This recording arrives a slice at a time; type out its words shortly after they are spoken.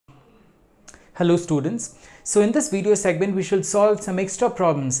Hello students. So in this video segment we shall solve some extra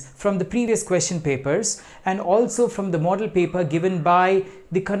problems from the previous question papers and also from the model paper given by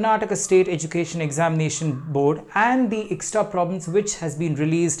the Karnataka State Education Examination Board and the extra problems which has been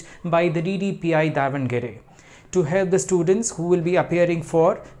released by the DDPI Davangere to help the students who will be appearing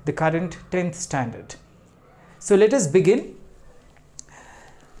for the current 10th standard. So let us begin.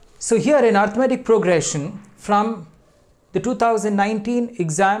 So here in arithmetic progression from the 2019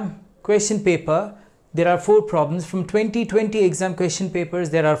 exam question paper, there are 4 problems. From 2020 exam question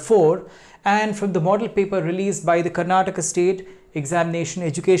papers, there are 4. And from the model paper released by the Karnataka State Examination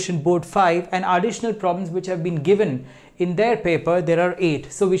Education Board 5 and additional problems which have been given in their paper, there are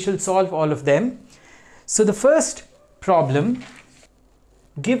 8. So we shall solve all of them. So the first problem,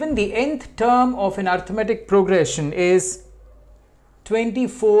 given the nth term of an arithmetic progression is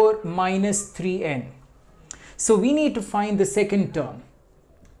 24 minus 3n. So we need to find the second term.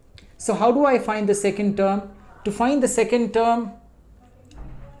 So how do I find the second term? To find the second term,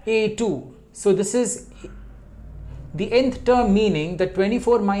 a2. So this is the nth term, meaning that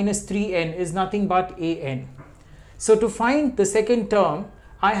 24 minus 3n is nothing but an. So to find the second term,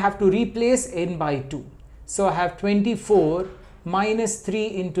 I have to replace n by 2. So I have 24 minus 3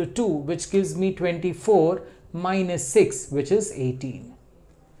 into 2, which gives me 24 minus 6, which is 18.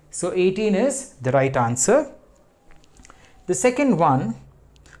 So 18 is the right answer. The second one,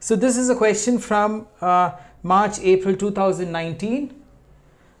 so this is a question from March-April 2019.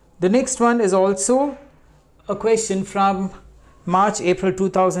 The next one is also a question from March-April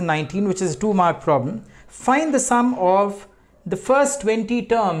 2019, which is a 2-mark problem. Find the sum of the first 20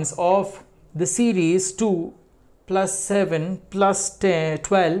 terms of the series 2 plus 7 plus 10,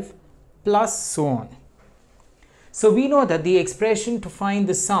 12 plus so on. So we know that the expression to find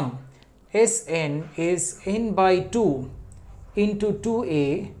the sum Sn is n by 2 into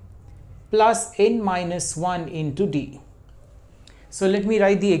 2a plus n minus 1 into d. So let me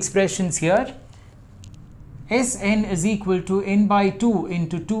write the expressions here. Sn is equal to n by 2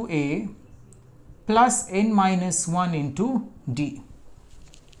 into 2a plus n minus 1 into d.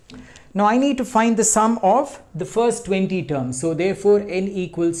 Now I need to find the sum of the first 20 terms. So therefore n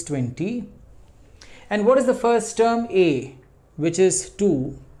equals 20. And what is the first term? A, which is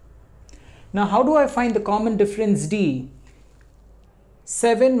 2. Now how do I find the common difference d?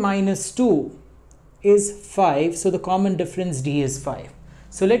 7 minus 2 is 5. So the common difference d is 5.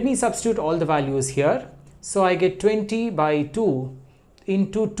 So let me substitute all the values here. So I get 20 by 2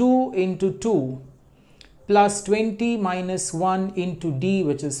 into 2 into 2 plus 20 minus 1 into d,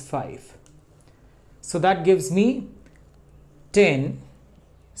 which is 5. So that gives me 10.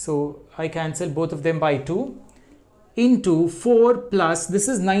 So I cancel both of them by 2 into 4 plus, this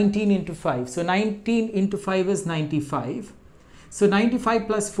is 19 into 5. So 19 into 5 is 95. So 95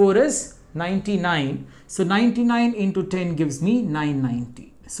 plus 4 is 99. So 99 into 10 gives me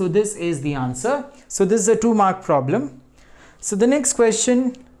 990. So this is the answer. So this is a 2-mark problem. So the next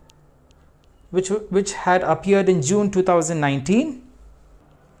question, which had appeared in June 2019,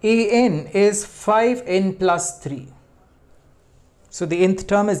 an is 5n plus 3. So the nth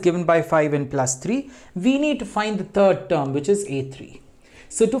term is given by 5n plus 3. We need to find the third term, which is a3.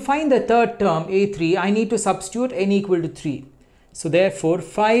 So to find the third term, a3, I need to substitute n equal to 3. So therefore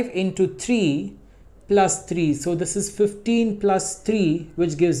 5 into 3 plus 3. So this is 15 plus 3,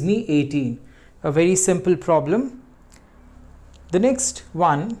 which gives me 18. A very simple problem. The next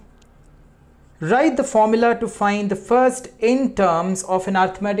one, write the formula to find the first n terms of an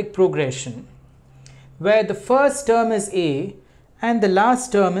arithmetic progression, where the first term is a and the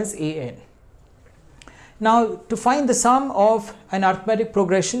last term is an. Now to find the sum of an arithmetic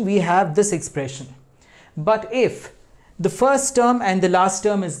progression, we have this expression. But if the first term and the last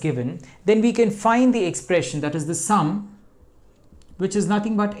term is given, then we can find the expression, that is the sum, which is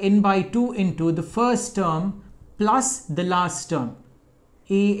nothing but n by 2 into the first term plus the last term,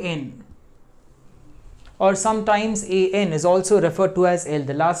 an. Or sometimes an is also referred to as L.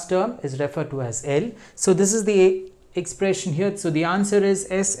 The last term is referred to as L. So this is the expression here. So the answer is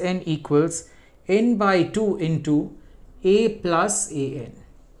Sn equals n by 2 into a plus an.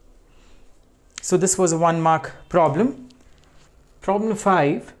 So this was a 1-mark problem. Problem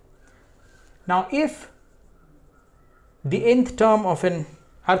 5. Now if the nth term of an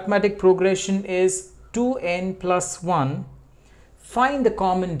arithmetic progression is 2n plus 1, find the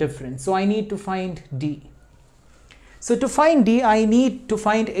common difference. So I need to find d. So to find d, I need to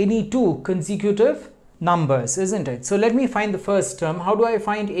find any 2 consecutive numbers, isn't it? So let me find the first term. How do I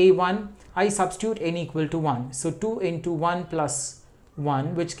find a1? I substitute n equal to 1. So 2 into 1 plus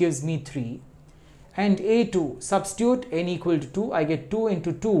 1, which gives me 3. And a2, substitute n equal to 2, I get 2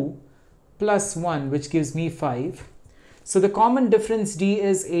 into 2 plus 1, which gives me 5. So the common difference D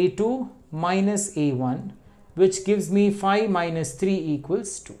is A2 minus A1, which gives me 5 minus 3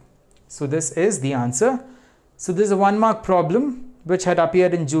 equals 2. So this is the answer. So this is a 1 mark problem which had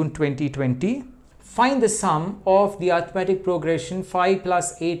appeared in June 2020. Find the sum of the arithmetic progression 5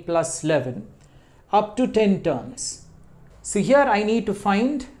 plus 8 plus 11 up to 10 terms. So here I need to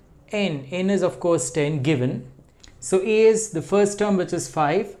find n. N is of course 10 given. So A is the first term, which is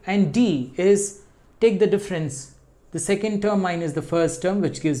 5, and D is, take the difference, the second term minus the first term,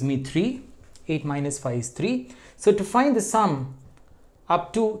 which gives me 3. 8 minus 5 is 3. So to find the sum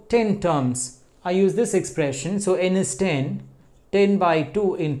up to 10 terms, I use this expression. So n is 10, 10 by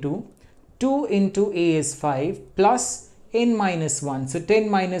 2 into A is 5 plus n minus 1. So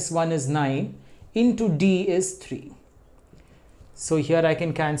 10 minus 1 is 9 into D is 3. So here I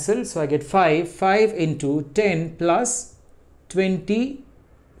can cancel. So I get 5 into 10 plus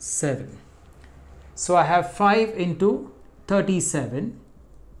 27. So I have 5 into 37.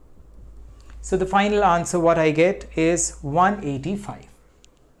 So the final answer what I get is 185.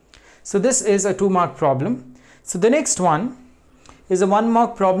 So this is a 2 mark problem. So the next one is a 1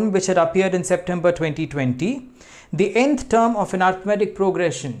 mark problem which had appeared in September 2020. The nth term of an arithmetic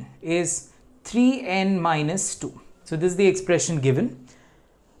progression is 3n minus 2. So this is the expression given.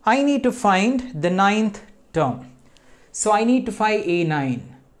 I need to find the 9th term. So I need to find A9.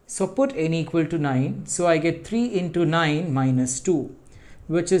 So put n equal to 9. So I get 3 into 9 minus 2,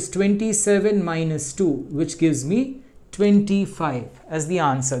 which is 27 minus 2, which gives me 25 as the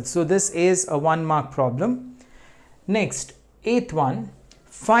answer. So this is a 1 mark problem. Next, 8th one,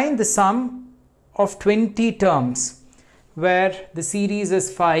 find the sum of 20 terms where the series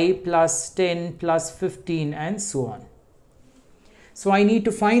is 5 plus 10 plus 15 and so on. So I need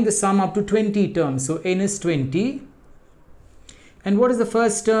to find the sum up to 20 terms. So n is 20. And what is the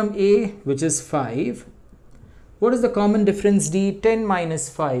first term? A, which is 5. What is the common difference? D, 10 minus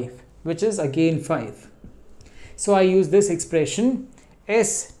 5, which is again 5. So I use this expression.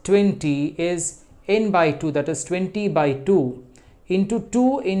 S20 is n by 2, that is 20 by 2 into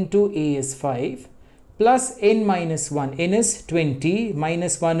 2 into A is 5 plus n minus 1. N is 20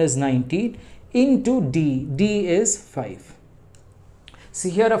 minus 1 is 19 into D. D is 5. So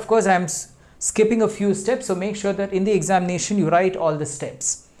here of course I am skipping a few steps. So make sure that in the examination you write all the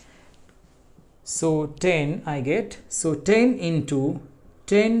steps. So 10 I get. So 10 into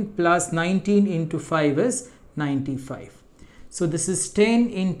 10 plus 19 into 5 is 95. So this is 10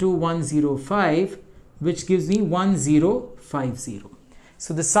 into 105, which gives me 1050.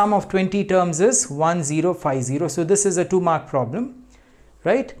 So the sum of 20 terms is 1050. So this is a 2 mark problem,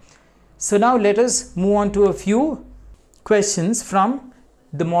 right? So now let us move on to a few questions from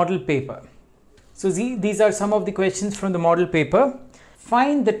the model paper. So these are some of the questions from the model paper.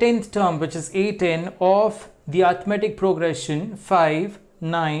 Find the 10th term, which is A10 of the arithmetic progression 5,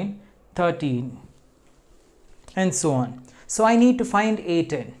 9, 13 and so on. So I need to find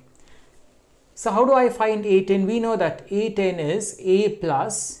A10. So how do I find A10? We know that A10 is A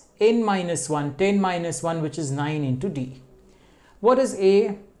plus n minus 1, 10 minus 1, which is 9 into D. What is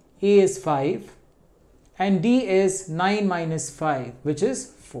A? A is 5 and D is 9 minus 5, which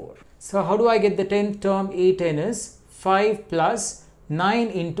is 4. So how do I get the 10th term? A10 is 5 plus 9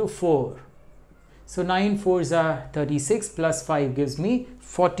 into 4. So 9 4s are 36 plus 5 gives me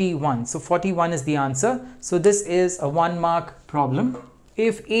 41. So 41 is the answer. So this is a 1 mark problem.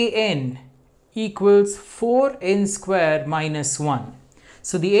 If an equals 4n square minus 1.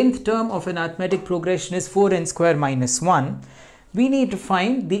 So the nth term of an arithmetic progression is 4n square minus 1. We need to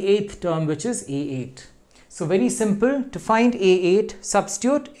find the 8th term, which is A8. So very simple. To find A8,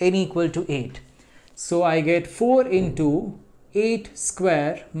 substitute n equal to 8. So I get 4 into 8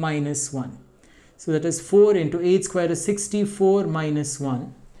 square minus 1. So that is 4 into 8 square is 64 minus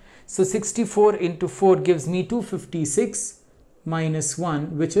 1. So 64 into 4 gives me 256 minus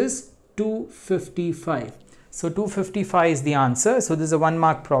 1, which is 255. So 255 is the answer. So this is a 1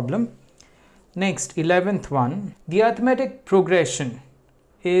 mark problem. Next, 11th one. The arithmetic progression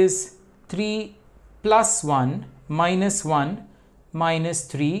is 3 plus 1 minus 1 minus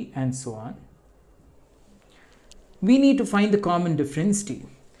 3 and so on. We need to find the common difference D.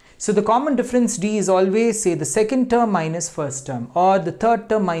 So the common difference D is always, say, the second term minus first term or the third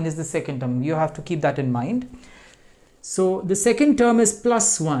term minus the second term. You have to keep that in mind. So the second term is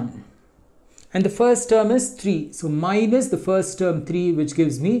plus 1 and the first term is 3. So minus the first term 3, which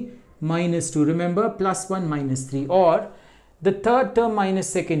gives me minus 2. Remember, plus 1 minus 3. Or the third term minus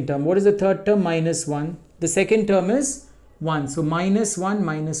second term. What is the third term? Minus 1. The second term is 1. So minus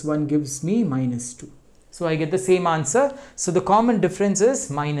 1 gives me minus 2. So I get the same answer. So the common difference is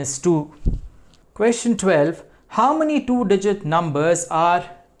minus 2. Question 12. How many two-digit numbers are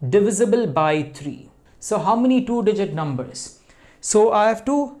divisible by 3? So how many two-digit numbers? So I have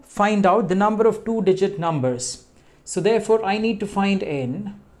to find out the number of two-digit numbers. So therefore I need to find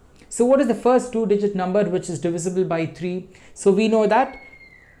n. So what is the first two-digit number which is divisible by 3? So we know that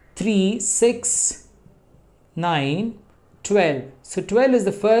 3, 6, 9, 12. So 12 is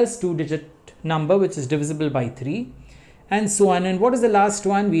the first two-digit number which is divisible by 3, and so on. And what is the last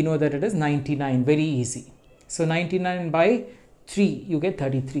one? We know that it is 99. Very easy. So 99 by 3, you get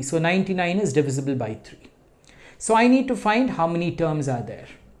 33. So 99 is divisible by 3. So I need to find how many terms are there.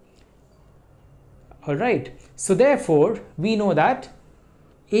 Alright. So therefore, we know that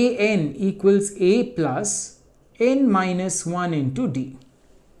an equals a plus n minus 1 into d.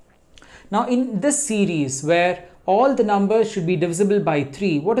 Now in this series where all the numbers should be divisible by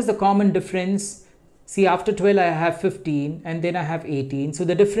 3, what is the common difference? See, after 12 I have 15 and then I have 18. So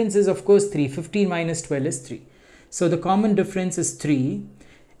the difference is of course 3. 15 minus 12 is 3. So the common difference is 3.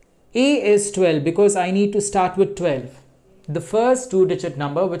 A is 12 because I need to start with 12. The first two-digit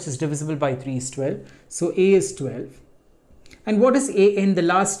number which is divisible by 3 is 12. So A is 12. And what is A in the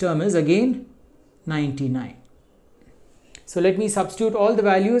last term is again 99. So let me substitute all the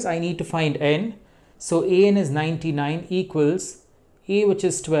values. I need to find n. So an is 99 equals a, which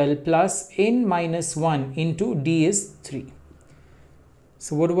is 12, plus n minus 1 into d is 3.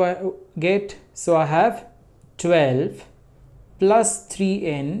 So what do I get? So I have 12 plus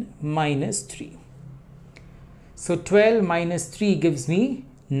 3n minus 3. So 12 minus 3 gives me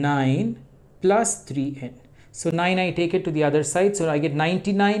 9 plus 3n. So 9 I take it to the other side. So I get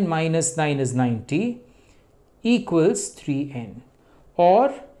 99 minus 9 is 90 equals 3n,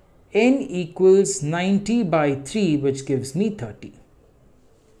 or n equals 90 by 3, which gives me 30.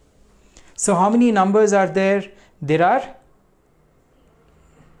 So how many numbers are there? There are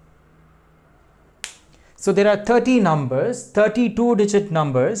 30 numbers, 32 digit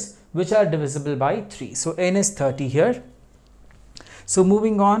numbers which are divisible by 3. So n is 30 here. So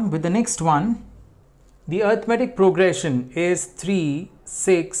moving on with the next one, the arithmetic progression is 3,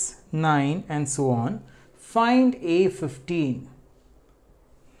 6, 9 and so on. Find A15.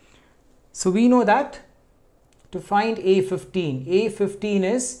 So we know that to find A15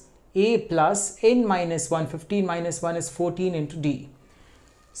 is A plus n minus 1. 15 minus 1 is 14 into d.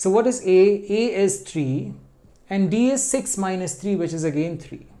 So what is A? A is 3 and d is 6 minus 3, which is again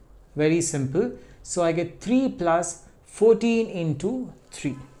 3. Very simple. So I get 3 plus 14 into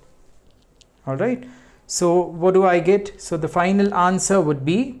 3. Alright. So what do I get? So the final answer would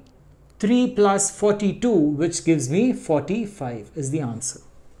be 3 plus 42, which gives me 45 is the answer.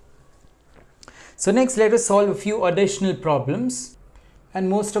 So next, let us solve a few additional problems, and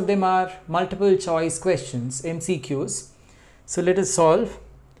most of them are multiple choice questions, MCQs. So let us solve.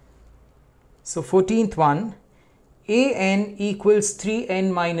 So 14th one, an equals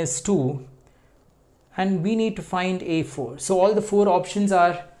 3n minus 2, and we need to find a4. So all the 4 options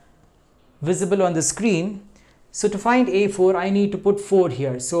are visible on the screen. So to find a4, I need to put 4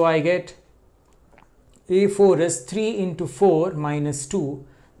 here. So I get a4 is 3 into 4 minus 2,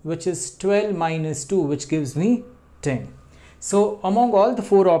 which is 12 minus 2, which gives me 10. So among all the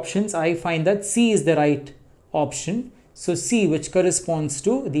 4 options, I find that C is the right option. So C, which corresponds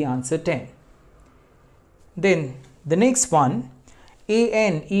to the answer 10. Then the next one,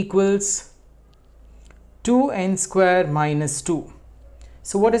 an equals 2n square minus 2.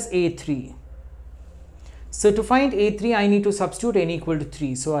 So what is a3? So to find a3, I need to substitute n equal to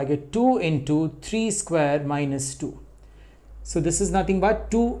 3. So I get 2 into 3 square minus 2. So this is nothing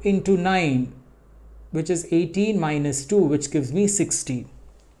but 2 into 9, which is 18 minus 2, which gives me 16.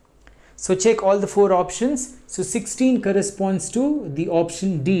 So check all the 4 options. So 16 corresponds to the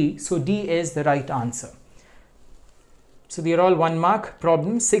option D. So D is the right answer. So they are all 1 mark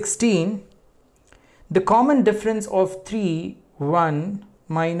problems. 16. The common difference of 3, 1,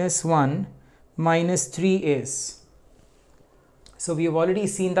 minus 1, minus 3 is. So we have already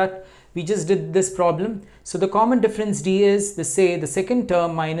seen that. We just did this problem. So the common difference D is the second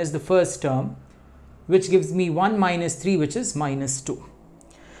term minus the first term, which gives me 1 minus 3, which is minus 2.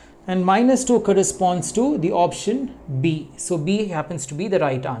 And minus 2 corresponds to the option B. So B happens to be the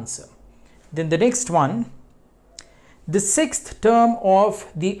right answer. Then the next one, the 6th term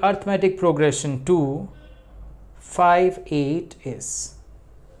of the arithmetic progression 2, 5, 8 is.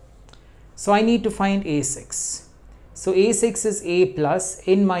 So I need to find A6. So A6 is A plus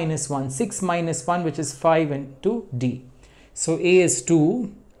n minus 1, 6 minus 1, which is 5 into D. So A is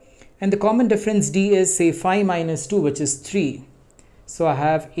 2, and the common difference D is, say, 5 minus 2, which is 3. So I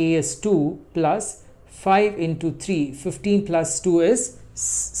have A is 2 plus 5 into 3, 15 plus 2 is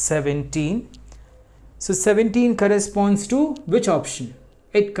 17. So 17 corresponds to which option?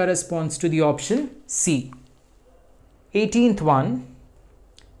 It corresponds to the option C. 18th one,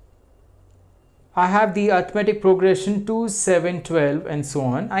 I have the arithmetic progression 2, 7, 12 and so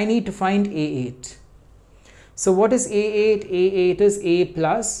on. I need to find A8. So what is A8? A8 is A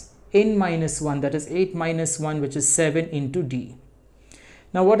plus n minus 1, that is 8 minus 1, which is 7 into D.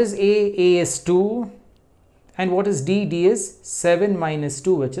 Now what is A? A is 2. And what is D? D is 7 minus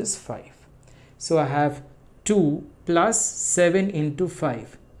 2, which is 5. So I have 2 plus 7 into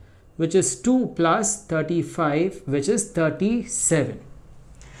 5, which is 2 plus 35, which is 37.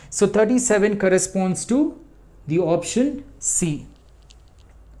 So 37 corresponds to the option C.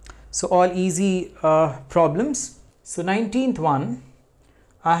 So all easy problems. So 19th one,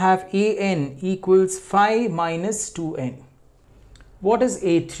 I have an equals 5 minus 2n. What is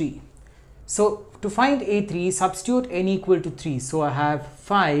A3? So to find A3, substitute n equal to 3. So I have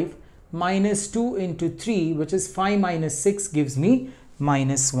 5 minus 2 into 3, which is 5 minus 6 gives me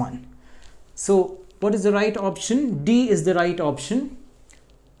minus 1. So what is the right option? D is the right option.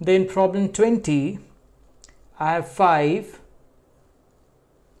 Then problem 20, I have 5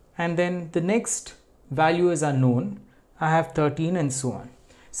 and then the next value is unknown. I have 13 and so on.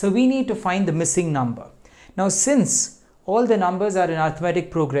 So we need to find the missing number. Now since all the numbers are in arithmetic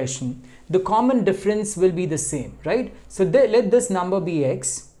progression, the common difference will be the same, right? So let this number be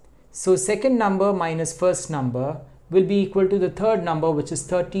x. So second number minus first number will be equal to the third number, which is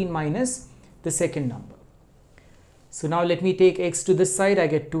 13 minus the second number. So now let me take x to this side. I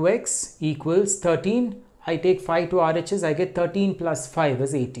get 2x equals 13. I take 5 to RHS. I get 13 plus 5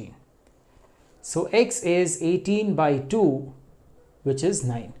 is 18. So x is 18 by 2, which is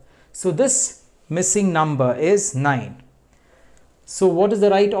 9. So this missing number is 9. So what is the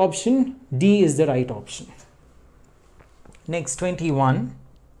right option? D is the right option. Next 21.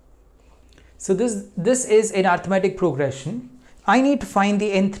 So this is an arithmetic progression. I need to find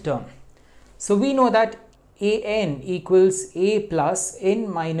the nth term. So we know that an equals a plus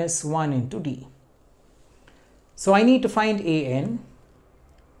n minus 1 into d. So I need to find an.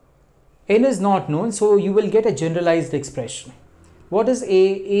 N is not known, so you will get a generalized expression. What is a?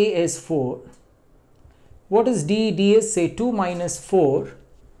 A is 4. What is d? D is say 2 minus 4,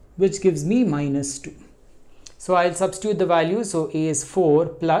 which gives me minus 2. So I'll substitute the value. So a is 4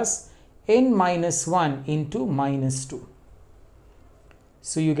 plus n minus 1 into minus 2.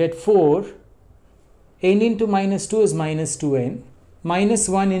 So you get 4. N into minus 2 is minus 2n. Minus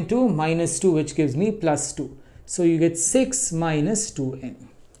 1 into minus 2, which gives me plus 2. So you get 6 minus 2n.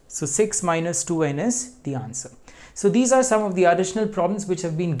 So 6 minus 2n is the answer. So these are some of the additional problems which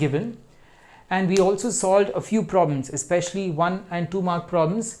have been given. And we also solved a few problems, especially 1 and 2 mark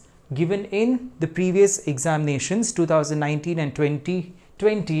problems given in the previous examinations 2019 and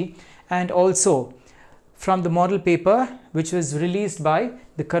 2020, and also from the model paper which was released by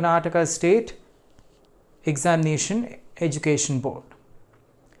the Karnataka State Examination Education Board.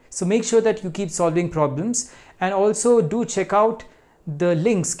 So make sure that you keep solving problems, and also do check out the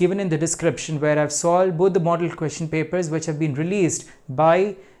links given in the description where I've solved both the model question papers which have been released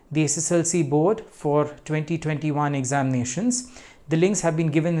by the SSLC board for 2021 examinations. The links have been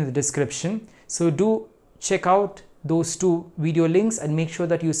given in the description. So do check out those two video links and make sure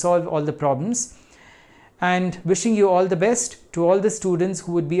that you solve all the problems. And wishing you all the best to all the students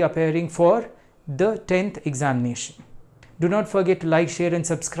who would be appearing for the 10th examination. Do not forget to like, share and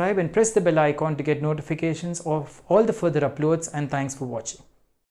subscribe, and press the bell icon to get notifications of all the further uploads, and thanks for watching.